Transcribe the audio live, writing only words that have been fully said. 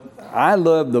I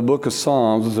love the book of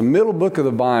Psalms. It's the middle book of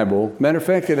the Bible. Matter of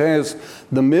fact, it has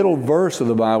the middle verse of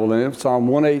the Bible in it, Psalm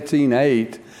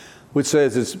 118:8, which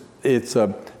says it's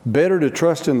better to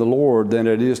trust in the Lord than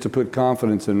it is to put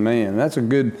confidence in man. That's a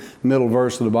good middle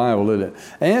verse of the Bible, isn't it?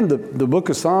 And the book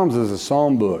of Psalms is a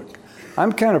psalm book.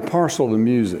 I'm kind of partial to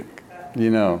music,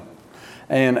 you know.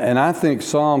 And I think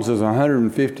Psalms is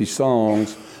 150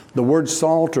 songs. The word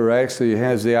psalter actually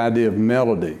has the idea of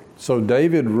melody. So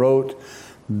David wrote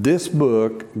this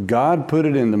book. God put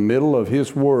it in the middle of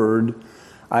His Word,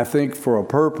 I think, for a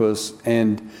purpose.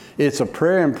 And it's a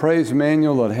prayer and praise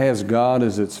manual that has God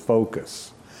as its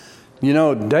focus. You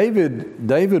know,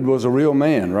 David was a real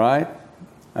man, right?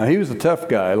 He was a tough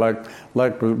guy,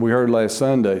 like we heard last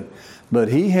Sunday. But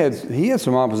he had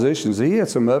some oppositions. He had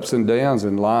some ups and downs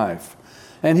in life.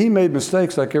 And he made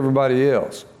mistakes like everybody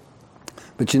else.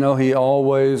 But you know, he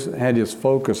always had his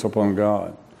focus upon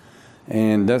God.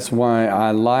 And that's why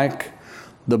I like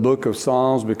the book of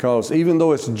Psalms, because even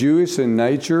though it's Jewish in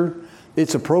nature,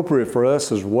 it's appropriate for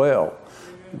us as well.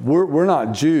 We're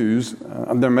not Jews.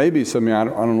 There may be some, I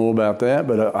don't know about that,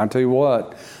 but I tell you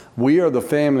what, we are the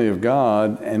family of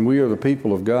God and we are the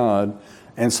people of God.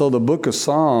 And so the book of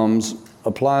Psalms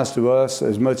applies to us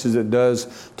as much as it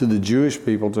does to the Jewish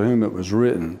people to whom it was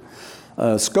written.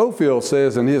 Scofield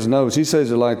says in his notes, he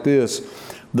says it like this: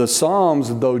 the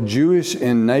Psalms, though Jewish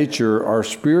in nature, are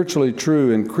spiritually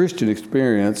true in Christian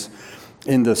experience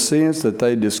in the sense that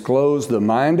they disclose the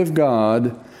mind of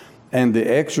God and the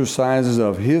exercises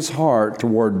of His heart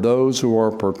toward those who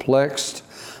are perplexed,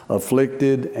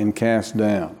 afflicted, and cast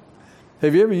down.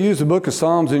 Have you ever used the book of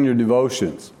Psalms in your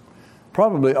devotions?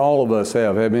 Probably all of us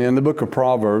have, haven't you? In the book of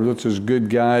Proverbs, which is a good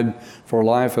guide for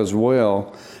life as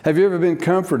well. Have you ever been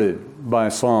comforted by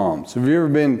Psalms? Have you ever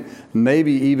been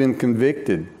maybe even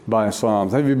convicted by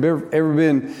Psalms? Have you ever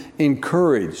been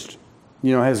encouraged?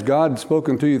 You know, has God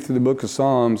spoken to you through the book of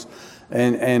Psalms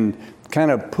and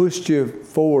kind of pushed you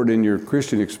forward in your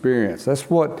Christian experience? That's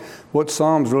what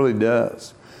Psalms really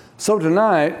does. So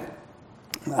tonight,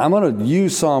 I'm going to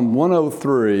use Psalm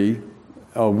 103,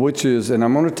 and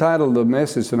I'm going to title the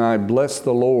message tonight, Bless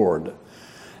the Lord.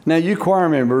 Now, you choir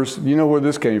members, you know where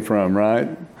this came from,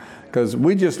 right? Because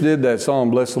we just did that song,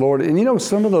 Bless the Lord. And you know,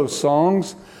 some of those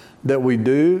songs that we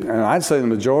do, and I'd say the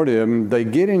majority of them, they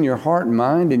get in your heart and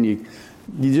mind, and you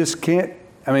just can't,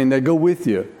 they go with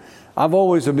you. I've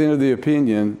always been of the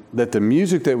opinion that the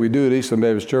music that we do at Eastland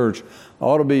Baptist Church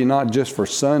ought to be not just for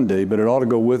Sunday, but it ought to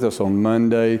go with us on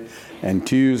Monday and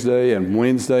Tuesday and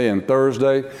Wednesday and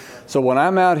Thursday. So when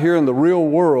I'm out here in the real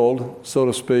world, so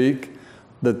to speak,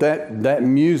 that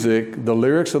music, the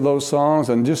lyrics of those songs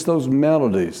and just those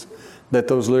melodies that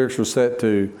those lyrics were set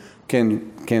to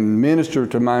can minister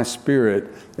to my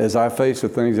spirit as I face the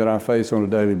things that I face on a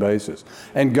daily basis.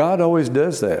 And God always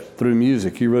does that through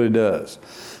music. He really does.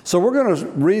 So we're going to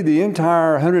read the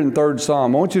entire 103rd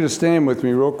Psalm. I want you to stand with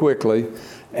me real quickly,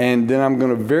 and then I'm going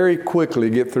to very quickly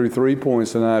get through 3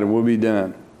 points tonight and we'll be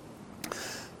done.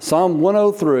 Psalm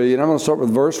 103, and I'm going to start with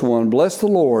verse 1. Bless the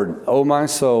Lord, O my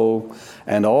soul,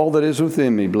 and all that is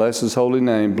within me. Bless His holy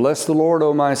name. Bless the Lord,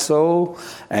 O my soul,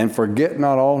 and forget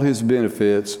not all His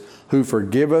benefits, who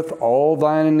forgiveth all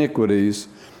thine iniquities,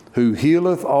 who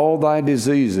healeth all thy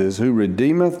diseases, who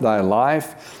redeemeth thy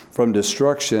life from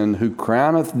destruction, who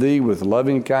crowneth thee with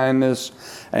loving kindness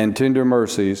and tender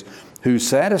mercies, who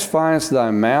satisfiest thy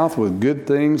mouth with good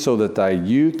things, so that thy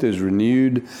youth is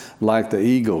renewed like the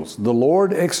eagles. The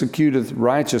Lord executeth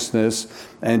righteousness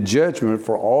and judgment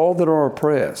for all that are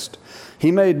oppressed. He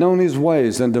made known His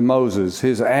ways unto Moses,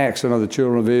 His acts unto the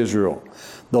children of Israel.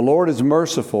 The Lord is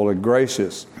merciful and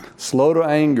gracious, slow to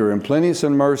anger, and plenteous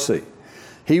in mercy.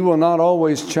 He will not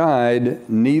always chide,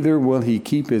 neither will He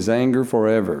keep His anger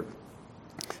forever.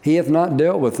 He hath not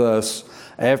dealt with us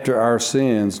after our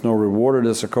sins, nor rewarded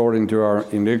us according to our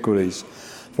iniquities.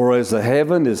 For as the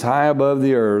heaven is high above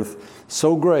the earth,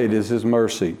 so great is His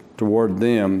mercy toward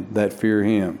them that fear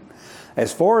Him.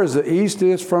 As far as the east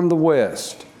is from the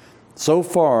west, so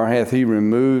far hath He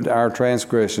removed our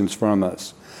transgressions from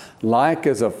us. Like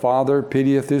as a father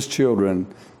pitieth his children,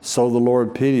 so the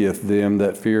Lord pitieth them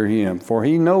that fear Him. For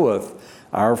He knoweth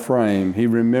our frame, He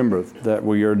remembereth that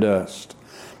we are dust.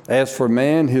 As for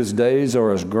man, his days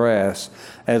are as grass,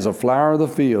 as a flower of the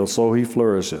field, so he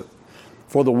flourisheth.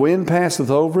 For the wind passeth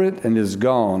over it, and is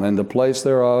gone, and the place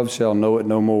thereof shall know it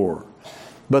no more.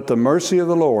 But the mercy of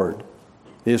the Lord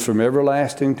is from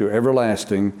everlasting to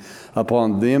everlasting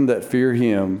upon them that fear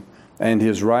Him, and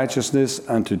His righteousness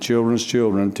unto children's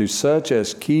children, to such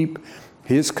as keep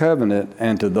His covenant,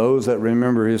 and to those that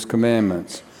remember His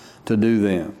commandments. to do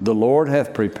them. The Lord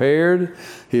hath prepared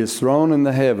his throne in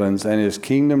the heavens, and his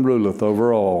kingdom ruleth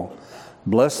over all.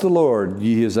 Bless the Lord,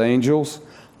 ye his angels,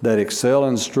 that excel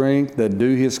in strength, that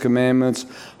do his commandments,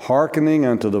 hearkening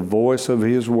unto the voice of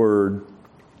his word.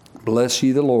 Bless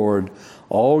ye the Lord,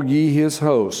 all ye his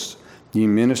hosts, ye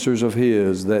ministers of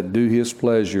his, that do his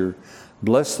pleasure.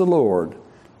 Bless the Lord,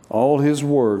 all his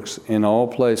works in all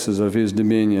places of his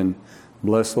dominion.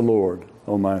 Bless the Lord,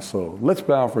 O my soul. Let's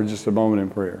bow for just a moment in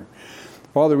prayer.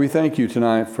 Father, we thank you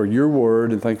tonight for your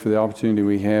word, and thank you for the opportunity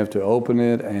we have to open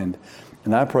it. And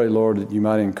I pray, Lord, that you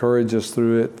might encourage us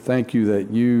through it. Thank you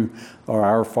that you are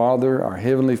our Father, our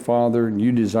Heavenly Father, and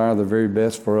you desire the very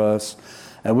best for us.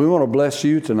 And we want to bless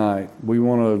you tonight. We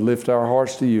want to lift our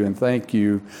hearts to you and thank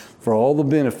you for all the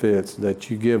benefits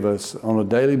that you give us on a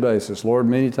daily basis. Lord,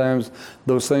 many times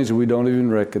those things that we don't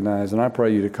even recognize. And I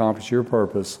pray you to accomplish your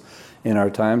purpose in our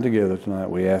time together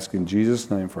tonight. We ask in Jesus'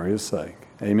 name for his sake.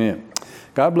 Amen.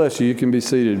 God bless you. You can be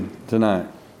seated tonight.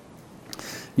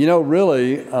 You know,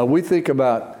 really, we think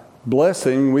about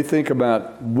blessing. We think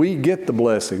about we get the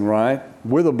blessing, right?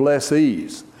 We're the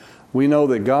blessees. We know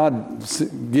that God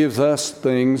gives us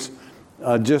things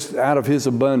just out of his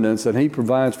abundance, and he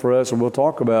provides for us, and we'll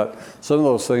talk about some of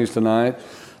those things tonight.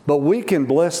 But we can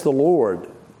bless the Lord.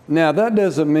 Now, that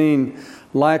doesn't mean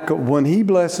like when he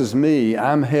blesses me,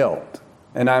 I'm helped,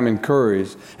 and I'm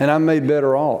encouraged, and I'm made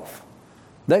better off.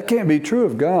 That can't be true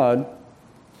of God.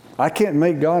 I can't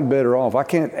make God better off. I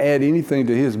can't add anything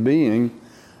to his being.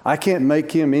 I can't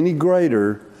make him any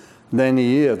greater than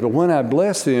he is. But when I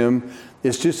bless him,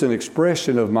 it's just an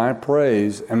expression of my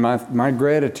praise and my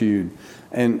gratitude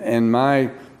and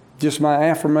my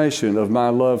affirmation of my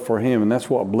love for him. And that's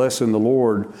what blessing the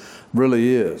Lord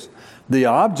really is. The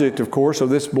object, of course, of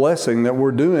this blessing that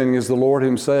we're doing is the Lord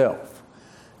himself.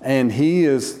 And he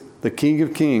is the King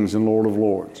of Kings and Lord of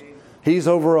Lords. He's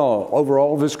over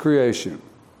all of his creation.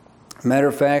 Matter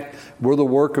of fact, we're the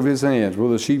work of his hands.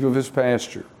 We're the sheep of his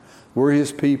pasture. We're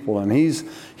his people. And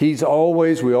we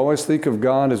always think of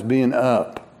God as being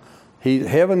up.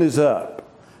 Heaven is up,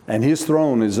 and his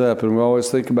throne is up, and we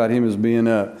always think about him as being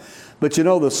up. But you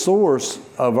know, the source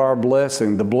of our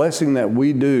blessing, the blessing that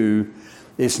we do,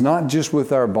 it's not just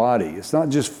with our body. It's not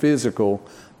just physical.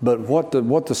 But what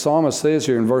the psalmist says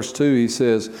here in verse 2, he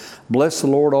says, bless the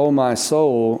Lord, O my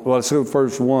soul. Well, let's go to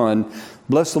verse 1.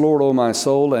 Bless the Lord, O my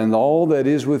soul, and all that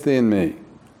is within me.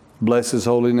 Bless his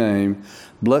holy name.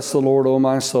 Bless the Lord, O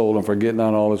my soul, and forget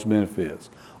not all his benefits.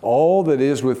 All that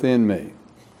is within me.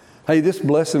 Hey, this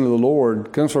blessing of the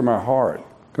Lord comes from our heart,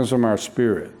 comes from our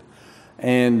spirit.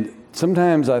 And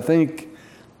sometimes I think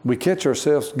we catch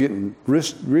ourselves getting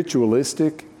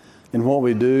ritualistic in what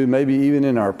we do, maybe even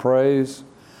in our praise.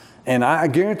 And I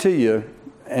guarantee you,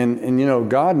 and you know,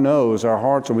 God knows our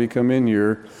hearts when we come in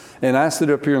here. And I sit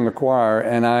up here in the choir,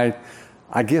 and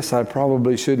I guess I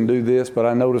probably shouldn't do this, but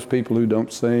I notice people who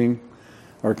don't sing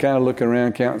are kind of looking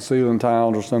around counting ceiling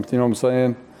tiles or something, you know what I'm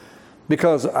saying?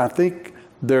 Because I think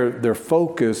their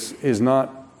focus is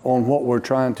not on what we're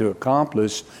trying to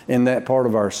accomplish in that part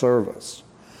of our service.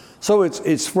 So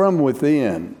it's from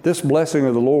within. This blessing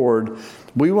of the Lord,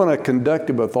 we want to conduct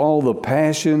it with all the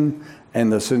passion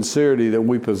and the sincerity that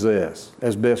we possess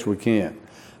as best we can.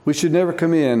 We should never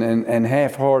come in and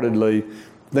half-heartedly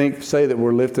say that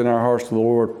we're lifting our hearts to the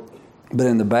Lord, but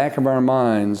in the back of our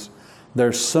minds,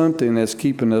 there's something that's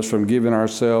keeping us from giving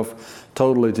ourselves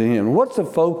totally to him. What's the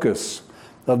focus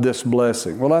of this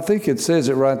blessing? Well, I think it says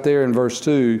it right there in verse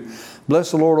 2.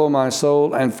 Bless the Lord, O my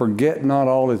soul, and forget not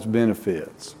all his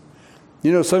benefits.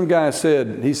 You know, some guy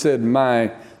said,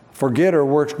 my forgetter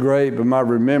works great, but my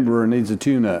rememberer needs a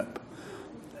tune-up.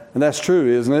 And that's true,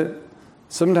 isn't it?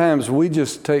 Sometimes we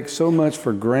just take so much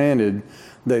for granted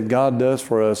that God does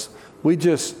for us.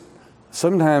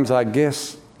 Sometimes I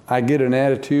guess I get an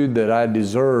attitude that I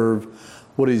deserve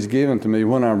what he's given to me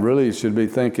when I really should be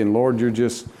thinking, Lord, you're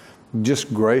just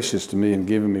gracious to me and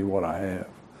giving me what I have.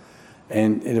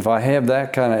 And if I have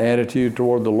that kind of attitude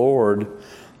toward the Lord,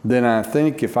 then I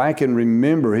think if I can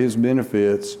remember his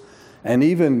benefits and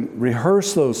even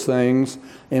rehearse those things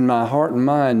in my heart and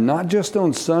mind, not just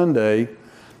on Sunday,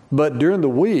 but during the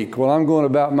week when I'm going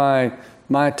about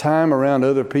my time around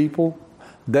other people,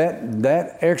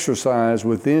 that exercise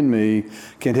within me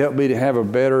can help me to have a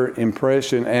better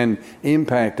impression and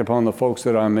impact upon the folks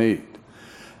that I meet.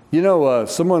 You know,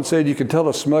 someone said you can tell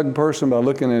a smug person by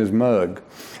looking at his mug.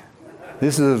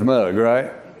 This is his mug,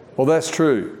 right? Well, that's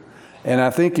true. And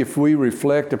I think if we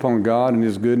reflect upon God and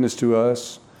his goodness to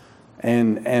us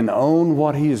and own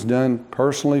what he has done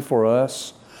personally for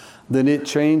us, then it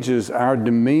changes our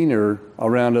demeanor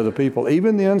around other people,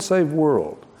 even the unsaved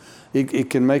world. it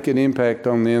can make an impact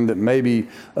on them that maybe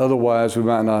otherwise we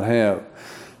might not have.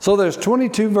 So there's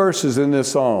 22 verses in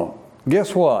this song.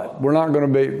 Guess what? We're not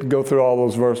going to go through all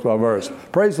those verse by verse.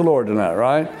 Praise the Lord tonight,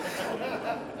 right?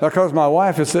 Because my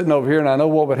wife is sitting over here and I know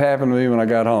what would happen to me when I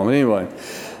got home. Anyway,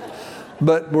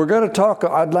 but we're going to talk,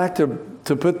 I'd like to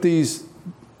put these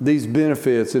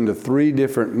benefits into 3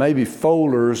 different, maybe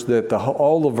folders that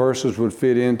all the verses would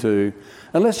fit into.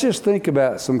 And let's just think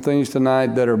about some things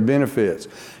tonight that are benefits.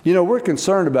 You know, we're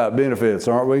concerned about benefits,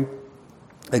 aren't we?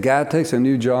 A guy takes a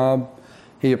new job,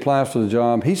 he applies for the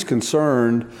job, he's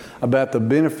concerned about the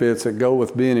benefits that go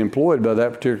with being employed by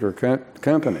that particular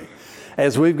company.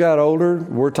 As we've got older,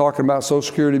 we're talking about Social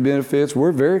Security benefits.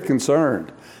 We're very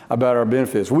concerned about our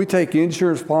benefits. We take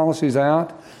insurance policies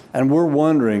out and we're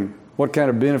wondering what kind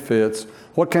of benefits,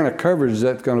 what kind of coverage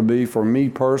that's going to be for me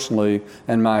personally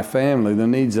and my family, the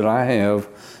needs that I have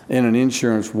in an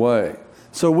insurance way.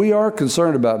 So we are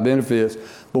concerned about benefits,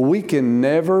 but we can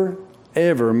never,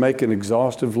 ever make an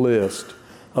exhaustive list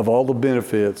of all the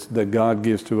benefits that God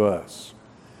gives to us.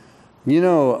 You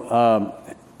know,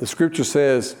 the scripture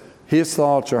says His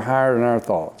thoughts are higher than our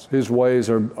thoughts. His ways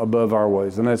are above our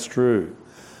ways, and that's true.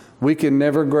 We can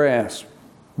never grasp,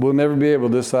 we'll never be able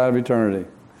this side of eternity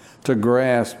to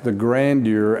grasp the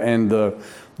grandeur and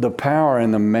the power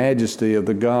and the majesty of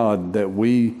the God that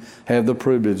we have the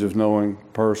privilege of knowing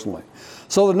personally.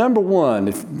 So the number one,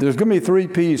 if there's going to be 3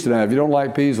 P's tonight. If you don't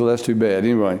like P's, well, that's too bad.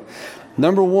 Anyway,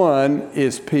 number 1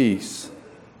 is peace.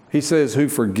 He says, who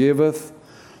forgiveth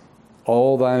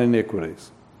all thine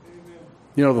iniquities. Amen.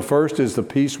 You know, the first is the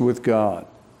peace with God.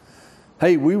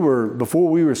 Hey, before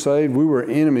we were saved, we were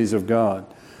enemies of God.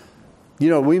 You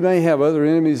know, we may have other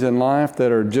enemies in life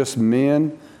that are just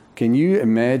men. Can you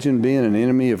imagine being an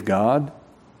enemy of God,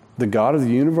 the God of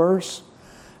the universe?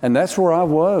 And that's where I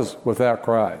was without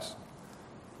Christ.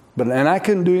 And I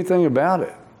couldn't do anything about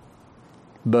it.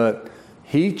 But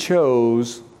He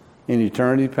chose in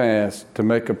eternity past to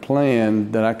make a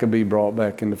plan that I could be brought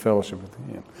back into fellowship with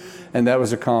Him. And that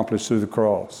was accomplished through the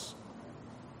cross.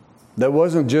 That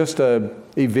wasn't just an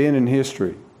event in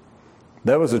history.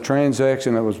 That was a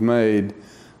transaction that was made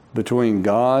between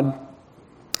God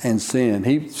and sin.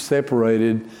 He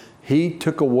separated, He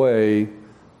took away,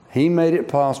 He made it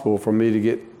possible for me to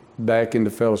get back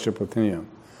into fellowship with Him.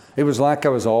 It was like I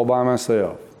was all by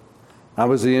myself. I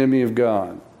was the enemy of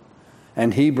God.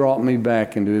 And He brought me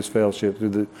back into His fellowship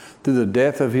through the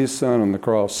death of His Son on the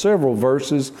cross. Several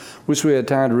verses, wish we had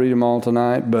time to read them all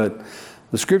tonight, but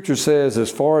the scripture says, as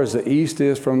far as the east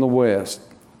is from the west,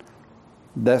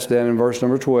 that's down in verse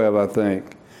number 12, I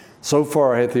think. So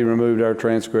far hath He removed our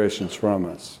transgressions from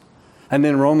us. And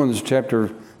then Romans chapter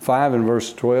 5 and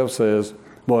verse 12 says,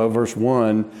 well, verse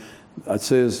 1, it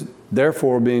says,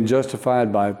 therefore, being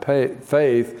justified by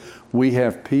faith, we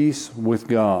have peace with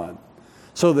God.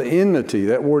 So the enmity,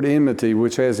 that word enmity,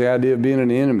 which has the idea of being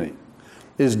an enemy,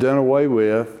 is done away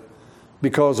with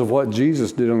because of what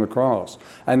Jesus did on the cross.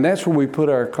 And that's where we put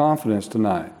our confidence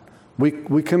tonight.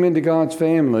 We come into God's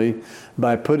family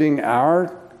by putting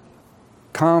our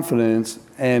confidence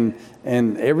and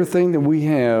everything that we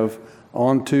have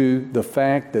onto the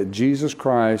fact that Jesus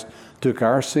Christ took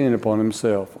our sin upon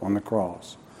Himself on the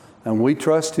cross. And we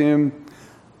trust Him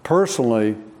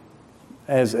personally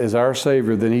as our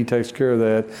Savior, then He takes care of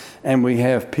that. And we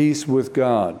have peace with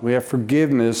God. We have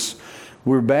forgiveness.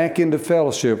 We're back into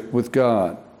fellowship with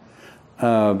God.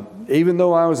 Even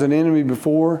though I was an enemy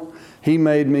before, He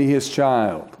made me His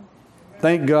child.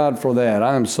 Thank God for that.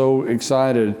 I am so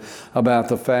excited about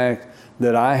the fact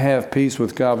that I have peace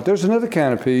with God. But there's another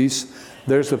kind of peace.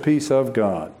 There's the peace of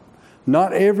God.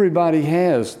 Not everybody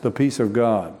has the peace of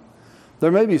God.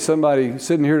 There may be somebody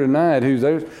sitting here tonight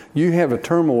you have a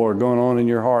turmoil going on in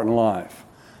your heart and life.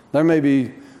 There may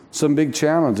be some big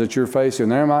challenge that you're facing.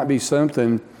 There might be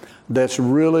something that's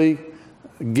really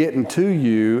getting to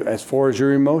you as far as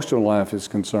your emotional life is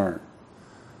concerned.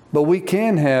 But we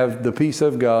can have the peace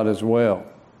of God as well.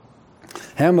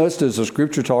 How much does the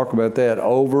scripture talk about that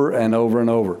over and over and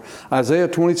over? Isaiah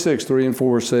 26, 3 and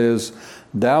 4 says,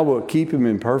 thou wilt keep him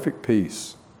in perfect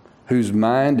peace, whose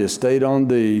mind is stayed on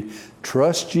thee.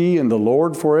 Trust ye in the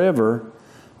Lord forever,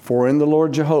 for in the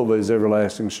Lord Jehovah is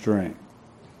everlasting strength.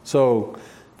 So,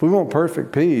 if we want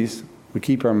perfect peace, we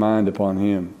keep our mind upon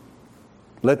Him.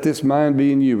 Let this mind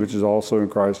be in you, which is also in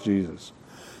Christ Jesus.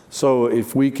 So,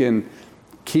 if we can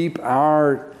keep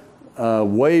our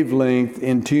wavelength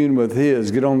in tune with His,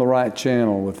 get on the right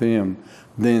channel with Him,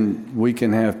 then we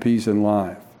can have peace in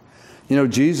life. You know,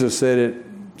 Jesus said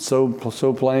it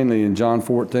so plainly in John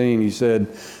 14. He said,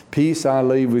 "Peace I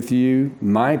leave with you,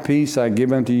 my peace I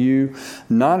give unto you.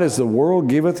 Not as the world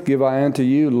giveth, give I unto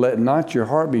you. Let not your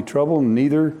heart be troubled,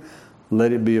 neither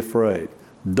let it be afraid."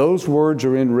 Those words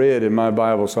are in red in my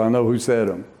Bible, so I know who said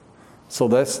them. So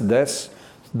that's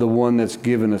the one that's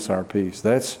given us our peace.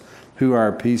 That's who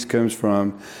our peace comes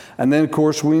from. And then, of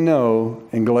course, we know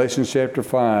in Galatians chapter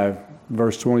 5,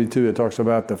 verse 22, it talks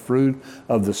about the fruit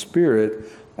of the Spirit.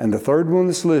 And the third one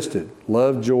that's listed,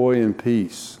 love, joy, and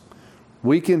peace.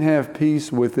 We can have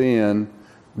peace within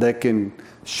that can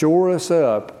shore us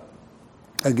up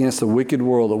against the wicked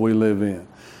world that we live in.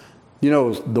 You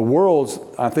know, the world's,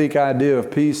 I think, idea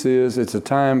of peace is it's a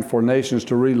time for nations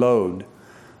to reload.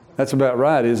 That's about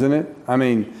right, isn't it? I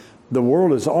mean, the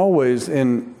world is always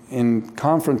in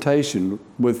confrontation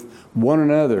with one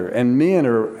another, and men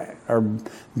are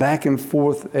back and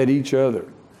forth at each other.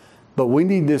 But we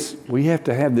have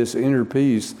to have this inner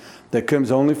peace that comes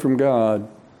only from God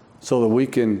so that we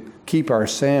can keep our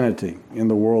sanity in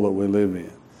the world that we live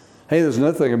in. Hey, there's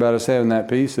another thing about us having that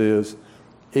peace is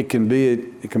it can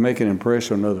make an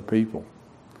impression on other people.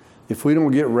 If we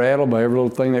don't get rattled by every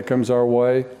little thing that comes our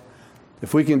way,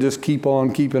 if we can just keep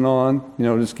on keeping on,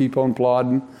 just keep on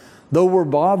plodding, though we're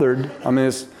bothered, I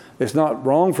mean, it's not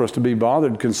wrong for us to be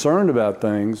bothered, concerned about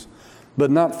things, but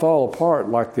not fall apart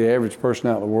like the average person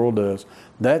out in the world does.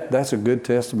 That's a good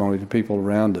testimony to people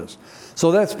around us.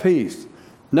 So that's peace.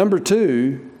 Number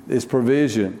 2 is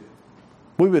provision.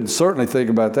 We would certainly think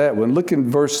about that one. Look in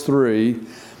verse 3.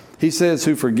 He says,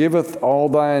 "Who forgiveth all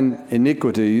thine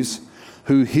iniquities,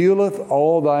 who healeth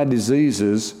all thy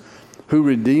diseases, who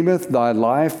redeemeth thy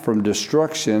life from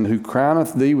destruction, who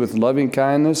crowneth thee with loving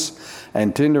kindness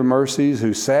and tender mercies,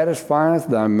 who satisfieth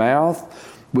thy mouth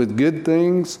with good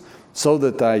things, so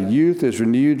that thy youth is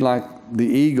renewed like the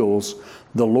eagles.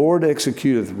 The Lord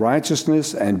executeth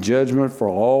righteousness and judgment for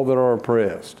all that are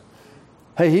oppressed."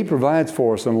 Hey, He provides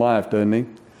for us in life, doesn't He?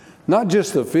 Not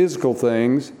just the physical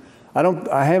things.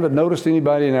 I haven't noticed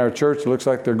anybody in our church that looks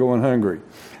like they're going hungry.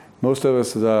 Most of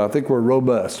us, I think we're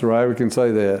robust, right? We can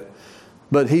say that.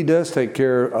 But He does take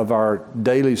care of our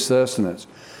daily sustenance.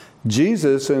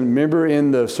 Jesus, and remember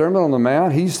in the Sermon on the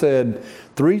Mount, He said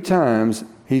 3 times,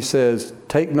 He says,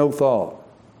 take no thought.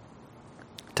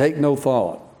 Take no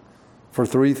thought for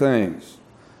 3 things.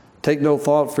 Take no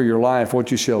thought for your life, what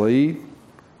you shall eat,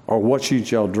 or what you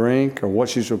shall drink, or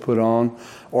what you shall put on,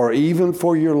 or even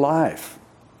for your life.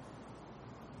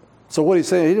 So what He's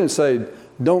saying, He didn't say,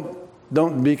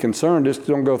 don't be concerned, just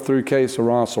don't go through que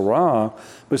sera, sera,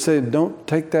 but say, don't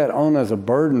take that on as a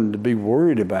burden to be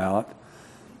worried about,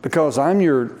 because I'm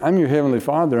your Heavenly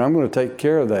Father. I'm going to take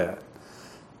care of that.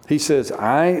 He says,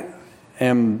 I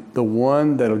am the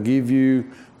one that'll give you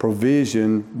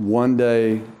provision one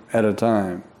day at a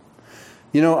time.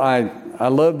 I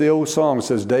love the old song. It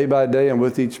says, day by day and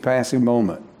with each passing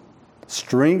moment,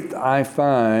 strength I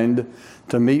find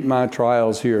to meet my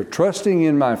trials here. Trusting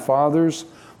in my Father's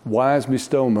wise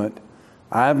bestowment,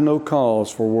 I have no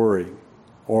cause for worry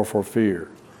or for fear.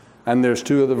 And there's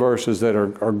 2 other verses that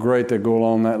are great that go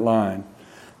along that line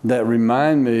that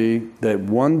remind me that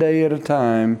one day at a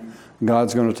time,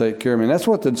 God's going to take care of me. And that's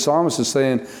what the psalmist is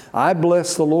saying. I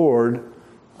bless the Lord.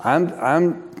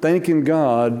 I'm thanking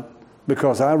God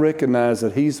because I recognize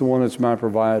that He's the one that's my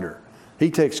provider. He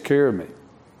takes care of me.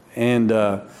 And,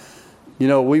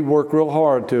 we work real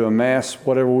hard to amass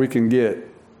whatever we can get,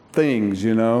 things,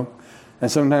 and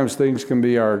sometimes things can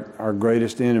be our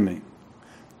greatest enemy.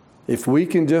 If we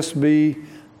can just be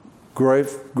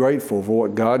grateful for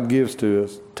what God gives to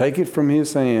us, take it from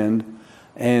His hand,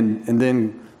 and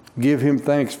then give Him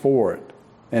thanks for it,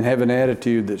 and have an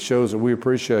attitude that shows that we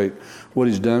appreciate what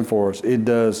He's done for us. It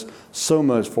does so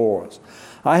much for us.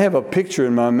 I have a picture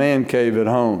in my man cave at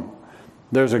home.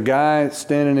 There's a guy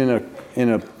standing in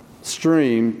a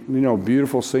stream,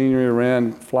 beautiful scenery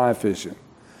around fly fishing.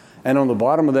 And on the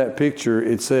bottom of that picture,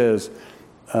 it says,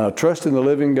 trust in the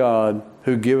living God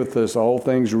who giveth us all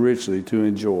things richly to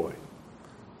enjoy.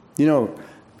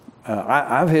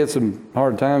 I've had some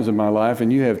hard times in my life,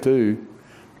 and you have too.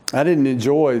 I didn't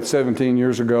enjoy 17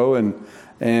 years ago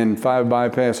and 5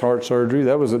 bypass heart surgery.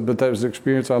 That was an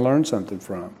experience I learned something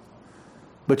from.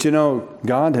 But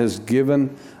God has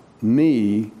given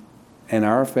me and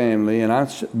our family,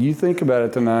 and you think about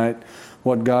it tonight,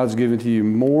 what God's given to you,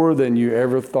 more than you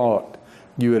ever thought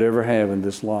you would ever have in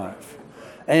this life.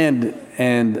 And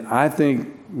I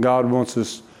think God wants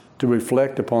us to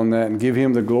reflect upon that and give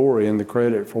Him the glory and the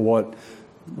credit for what,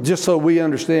 just so we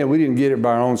understand we didn't get it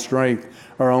by our own strength,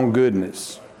 our own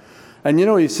goodness. And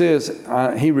He says,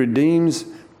 He redeems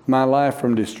my life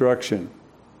from destruction.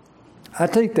 I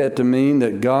take that to mean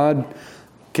that God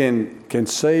can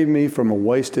save me from a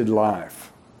wasted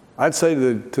life. I'd say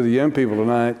to the young people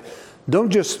tonight, don't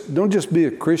just be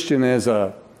a Christian as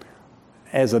a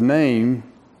name,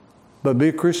 but be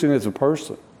a Christian as a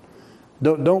person.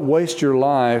 Don't waste your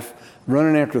life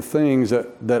running after things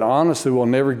that honestly will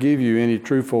never give you any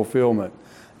true fulfillment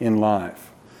in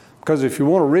life. Because if you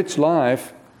want a rich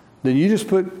life, then you just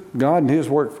put God and His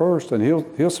work first, and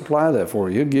He'll supply that for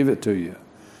you. He'll give it to you.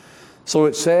 So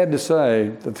it's sad to say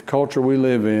that the culture we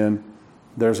live in,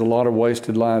 there's a lot of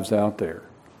wasted lives out there.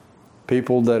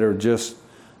 People that are just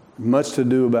much to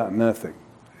do about nothing.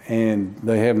 And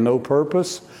they have no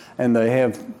purpose, and they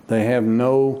have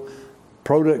no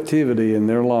productivity in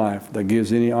their life that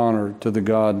gives any honor to the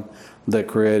God that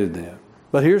created them.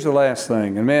 But here's the last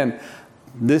thing. And man,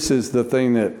 this is the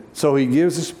thing so He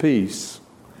gives us peace.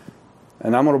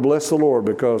 And I'm going to bless the Lord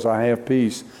because I have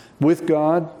peace with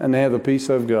God and I have the peace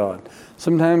of God.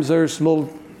 Sometimes there's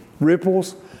little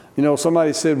ripples. You know,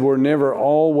 somebody said we're never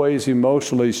always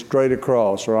emotionally straight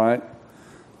across, right?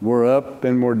 We're up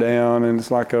and we're down, and it's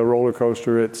like a roller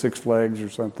coaster at Six Flags or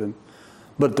something.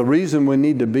 But the reason we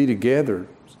need to be together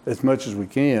as much as we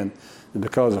can is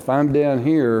because if I'm down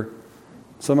here,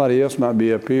 somebody else might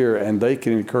be up here, and they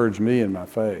can encourage me in my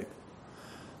faith.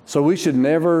 So we should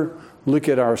never look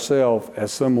at ourselves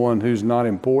as someone who's not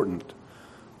important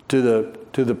to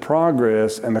the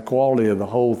progress and the quality of the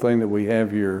whole thing that we have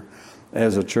here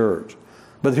as a church.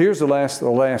 But here's the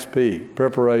last P,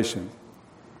 preparation.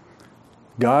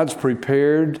 God's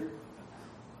prepared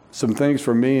some things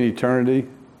for me in eternity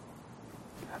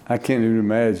I can't even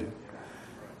imagine.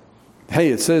 Hey,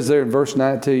 it says there in verse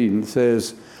 19, it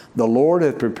says, "The Lord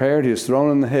hath prepared His throne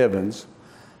in the heavens,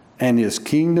 and His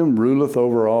kingdom ruleth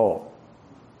over all."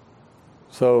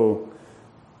 So,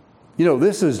 you know,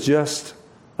 this is just,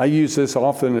 I use this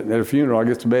often at a funeral. I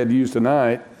guess it's bad to use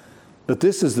tonight, but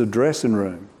this is the dressing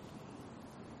room.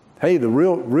 Hey, the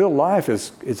real life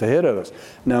is ahead of us.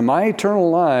 Now, my eternal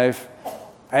life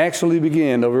actually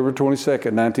began November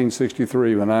 22nd,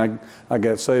 1963, when I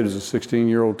got saved as a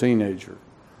 16-year-old teenager.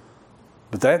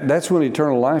 But that's when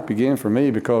eternal life began for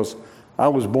me, because I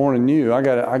was born anew. I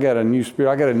got a new spirit.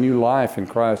 I got a new life in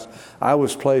Christ. I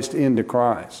was placed into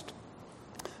Christ.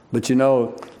 But you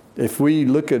know, if we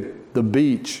look at the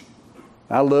beach,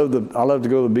 I love to go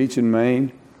to the beach in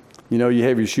Maine. You know, you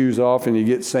have your shoes off and you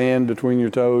get sand between your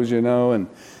toes, you know, and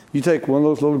you take one of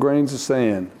those little grains of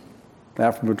sand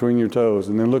out from between your toes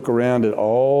and then look around at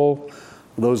all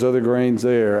those other grains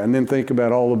there, and then think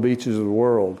about all the beaches of the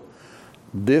world.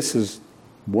 This is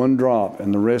one drop,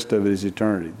 and the rest of it is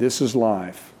eternity. This is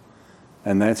life,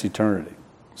 and that's eternity.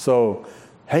 So,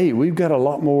 hey, we've got a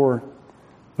lot more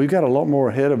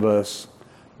ahead of us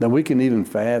than we can even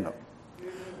fathom.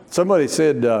 Somebody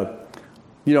said,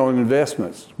 you know, in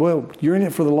investments, well, you're in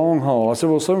it for the long haul. I said,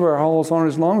 well, some of our hauls aren't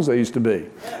as long as they used to be.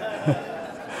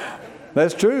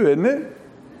 That's true, isn't it?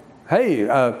 Hey,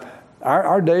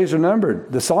 our days are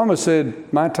numbered. The psalmist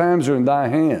said, my times are in thy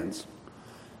hands.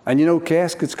 And you know,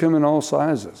 caskets come in all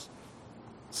sizes.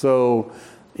 So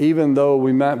even though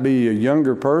we might be a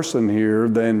younger person here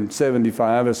than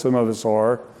 75, as some of us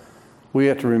are, we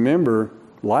have to remember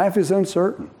life is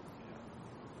uncertain.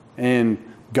 And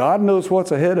God knows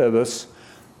what's ahead of us,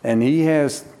 and He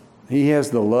has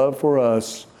the love for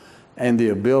us and the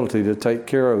ability to take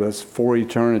care of us for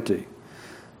eternity.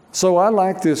 So I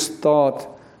like this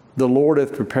thought, the Lord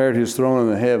hath prepared His throne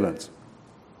in the heavens.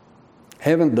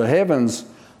 The heavens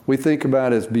we think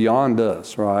about as beyond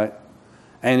us, right?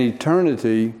 And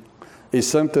eternity is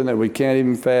something that we can't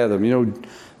even fathom. You know,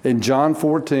 in John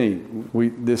 14,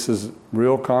 this is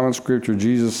real common scripture.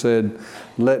 Jesus said,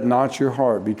 let not your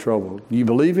heart be troubled. You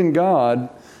believe in God,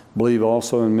 believe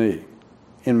also in me.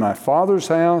 In my Father's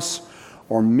house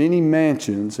are many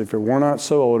mansions. If it were not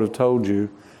so, I would have told you.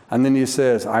 And then He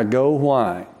says, I go,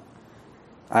 why?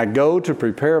 I go to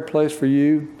prepare a place for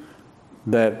you,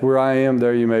 that where I am,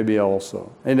 there you may be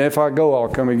also. And if I go, I'll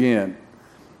come again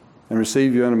and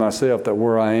receive you unto myself, that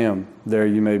where I am, there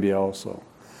you may be also.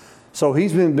 So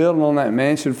He's been building on that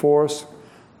mansion for us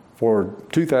for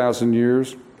 2,000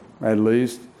 years, at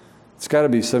least. It's got to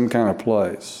be some kind of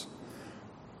place.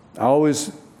 I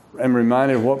always am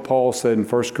reminded of what Paul said in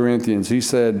 1 Corinthians. He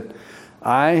said,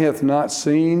 eye hath not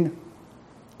seen,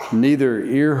 neither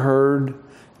ear heard,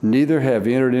 neither have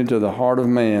entered into the heart of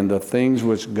man the things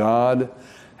which God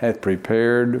hath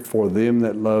prepared for them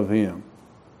that love Him.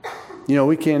 You know,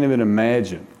 we can't even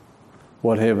imagine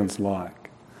what heaven's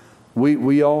like.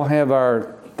 We all have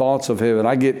our thoughts of heaven.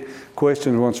 I get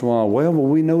questions once in a while, well, will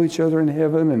we know each other in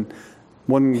heaven? And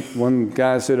one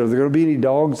guy said, are there going to be any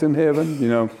dogs in heaven? You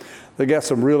know, they got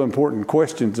some real important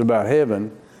questions about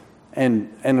heaven, and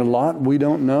a lot we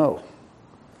don't know.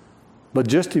 But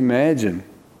just imagine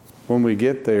when we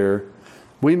get there,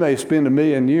 we may spend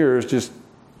 1,000,000 years just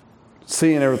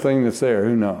seeing everything that's there.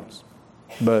 Who knows?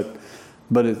 But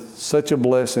it's such a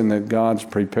blessing that God's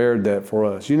prepared that for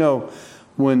us. You know,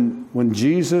 when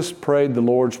Jesus prayed the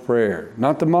Lord's Prayer,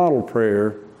 not the model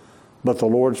prayer, but the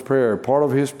Lord's Prayer, part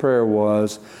of his prayer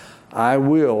was, I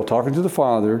will, talking to the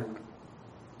Father,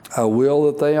 I will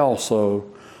that they also,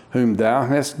 whom thou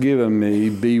hast given me,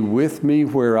 be with me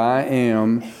where I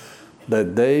am,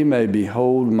 that they may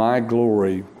behold my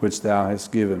glory which thou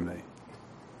hast given me.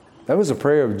 That was a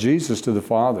prayer of Jesus to the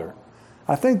Father.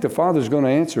 I think the Father's going to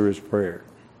answer his prayer.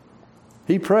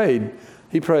 He prayed,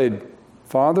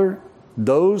 Father,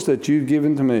 those that you've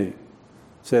given to me,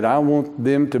 said, I want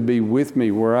them to be with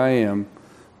me where I am,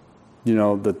 you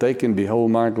know, that they can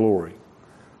behold my glory.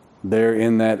 They're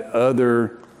in that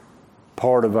other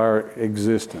part of our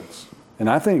existence. And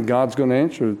I think God's going to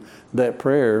answer that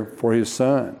prayer for his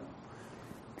Son.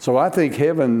 So I think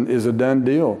heaven is a done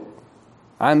deal.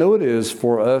 I know it is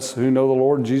for us who know the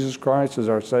Lord Jesus Christ as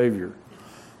our Savior.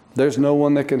 There's no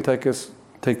one that can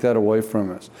take that away from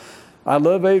us. I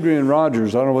love Adrian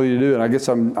Rogers. I don't know what you do, and I guess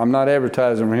I'm not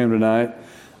advertising for him tonight,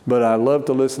 but I love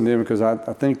to listen to him because I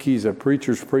think he's a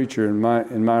preacher's preacher in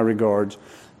my regards.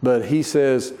 But he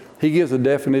says, he gives a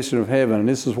definition of heaven, and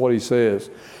this is what he says.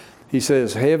 He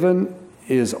says, heaven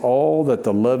is all that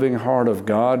the loving heart of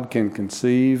God can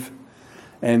conceive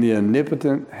and the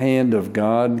omnipotent hand of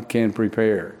God can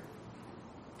prepare.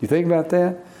 You think about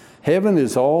that? Heaven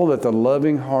is all that the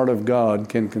loving heart of God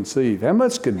can conceive. How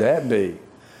much could that be?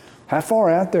 How far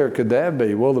out there could that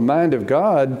be? Well, the mind of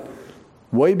God,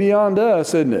 way beyond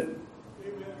us, isn't it?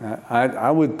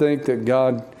 I would think that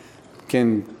God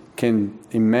can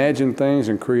imagine things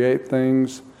and create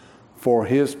things for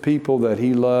his people that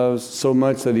he loves so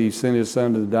much that he sent his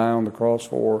Son to die on the cross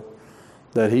for,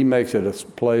 that he makes it a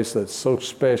place that's so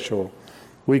special.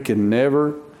 We can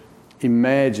never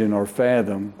imagine or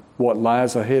fathom what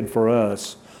lies ahead for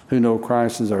us who know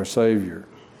Christ as our Savior.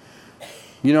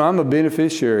 You know, I'm a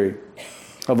beneficiary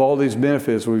of all these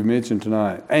benefits we've mentioned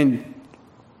tonight. And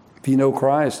if you know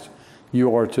Christ,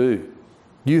 you are too.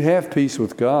 You have peace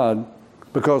with God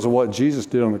because of what Jesus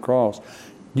did on the cross.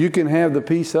 You can have the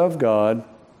peace of God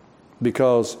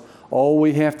because all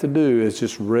we have to do is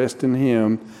just rest in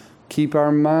him, keep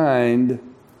our mind,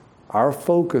 our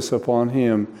focus upon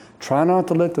him. Try not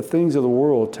to let the things of the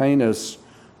world taint us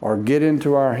or get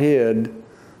into our head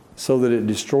so that it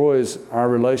destroys our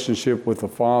relationship with the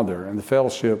Father and the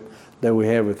fellowship that we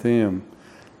have with him.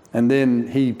 And then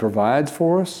he provides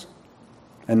for us.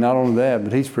 And not only that,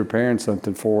 but he's preparing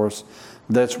something for us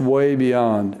that's way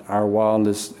beyond our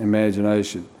wildest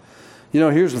imagination. You know,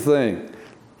 here's the thing.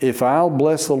 If I'll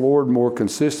bless the Lord more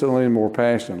consistently and more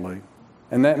passionately,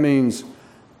 and that means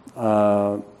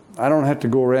I don't have to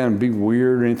go around and be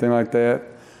weird or anything like that.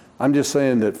 I'm just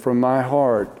saying that from my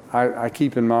heart, I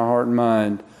keep in my heart and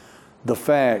mind the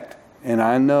fact, and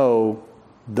I know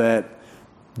that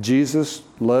Jesus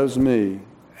loves me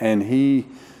and he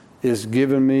is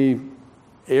giving me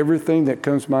everything that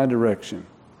comes my direction.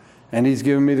 And he's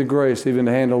given me the grace even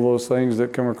to handle those things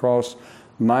that come across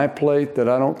my plate that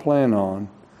I don't plan on.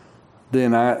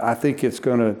 Then I think it's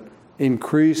going to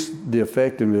increase the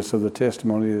effectiveness of the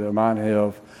testimony that I might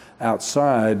have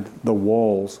outside the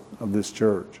walls of this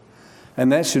church.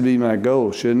 And that should be my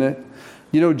goal, shouldn't it?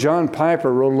 You know, John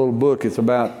Piper wrote a little book. It's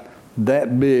about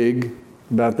that big,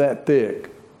 about that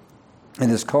thick.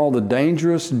 And it's called The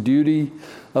Dangerous Duty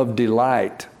of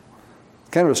Delight.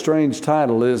 Kind of a strange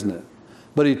title, isn't it?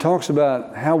 But he talks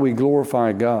about how we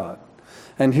glorify God.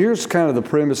 And here's kind of the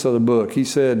premise of the book. He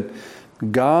said,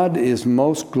 God is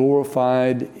most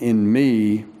glorified in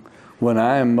me when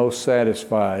I am most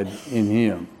satisfied in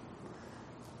him.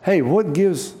 Hey, what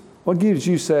gives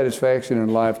you satisfaction in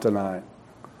life tonight?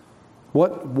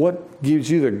 What gives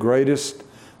you the greatest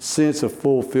sense of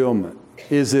fulfillment?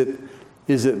 Is it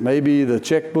maybe the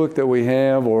checkbook that we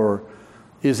have, or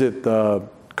is it the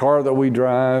car that we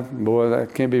drive? Boy,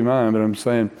 that can't be mine, but I'm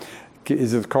saying,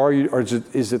 is it the car or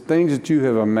is it things that you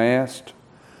have amassed?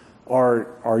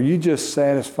 Or are you just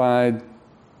satisfied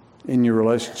in your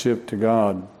relationship to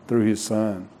God through his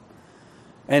Son?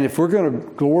 And if we're going to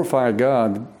glorify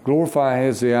God, glorify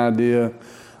has the idea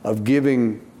of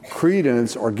giving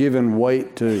credence or giving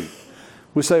weight to.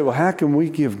 We say, well, how can we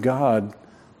give God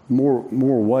more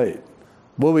weight?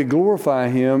 Well, we glorify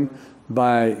him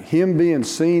by him being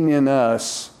seen in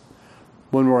us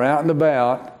when we're out and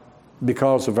about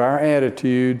because of our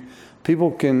attitude.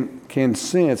 People can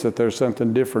sense that there's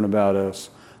something different about us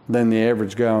than the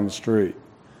average guy on the street.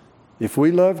 If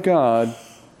we love God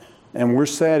and we're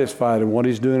satisfied in what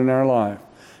He's doing in our life,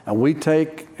 and we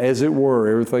take, as it were,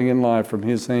 everything in life from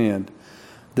His hand,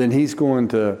 then He's going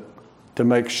to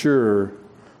make sure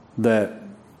that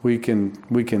we can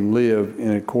live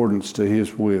in accordance to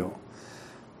His will.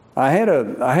 I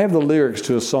have the lyrics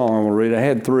to a song I'm going to read. I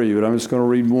had 3, but I'm just going to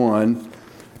read one.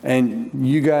 And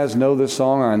you guys know this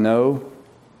song, I know.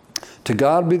 To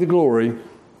God be the glory,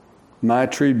 my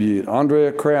tribute.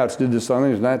 Andrea Crouch did this song, I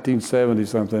think it was 1970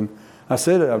 something. I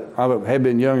said I had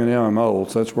been young and now I'm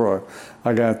old, so that's where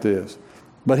I got this.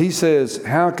 But he says,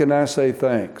 how can I say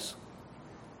thanks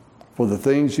for the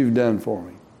things you've done for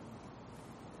me?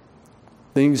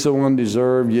 Things so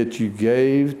undeserved, yet you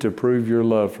gave to prove your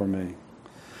love for me.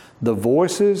 The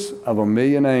voices of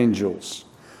 1,000,000 angels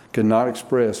could not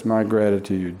express my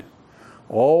gratitude.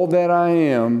 All that I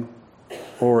am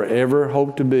or ever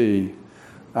hope to be,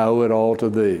 I owe it all to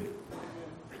Thee.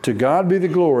 To God be the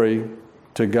glory,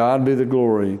 to God be the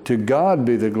glory, to God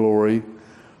be the glory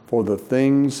for the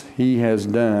things He has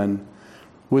done.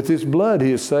 With His blood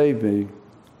He has saved me.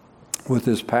 With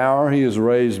His power He has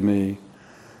raised me.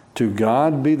 To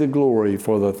God be the glory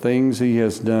for the things He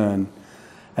has done.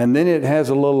 And then it has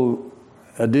a little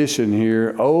addition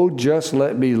here. Oh, just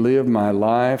let me live my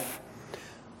life.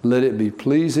 Let it be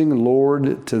pleasing,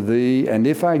 Lord, to Thee. And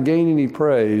if I gain any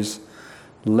praise,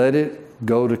 let it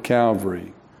go to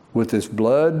Calvary. With His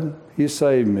blood He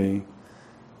saved me.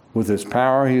 With His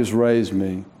power He has raised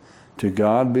me. To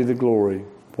God be the glory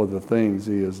for the things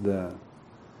He has done.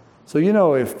 So, you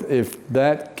know, if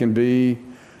that could be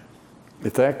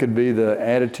the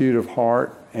attitude of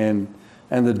heart and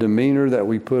the demeanor that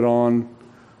we put on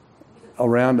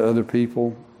around other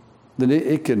people, then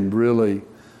it could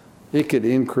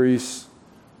increase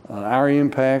our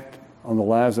impact on the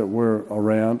lives that we're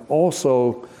around.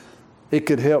 Also, it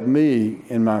could help me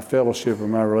in my fellowship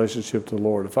and my relationship to the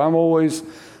Lord. If I'm always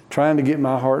trying to get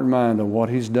my heart and mind on what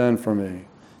He's done for me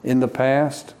in the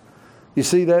past, you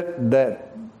see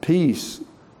that peace,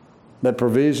 that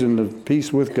provision of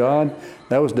peace with God,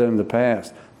 that was done in the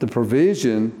past. The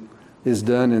provision is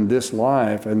done in this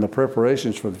life and the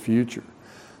preparations for the future.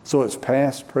 So it's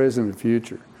past, present, and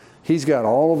future. He's got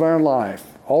all of our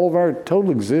life, all of our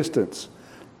total existence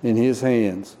in His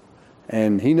hands.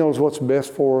 And He knows what's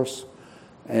best for us,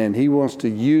 and He wants to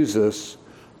use us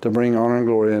to bring honor and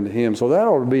glory unto Him. So that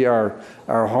ought to be our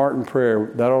heart and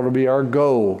prayer. That ought to be our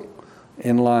goal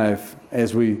in life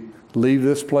as we leave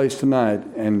this place tonight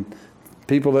and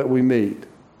people that we meet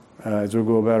as we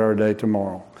go about our day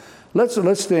tomorrow. Let's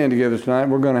stand together tonight.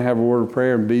 We're going to have a word of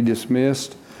prayer and be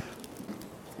dismissed.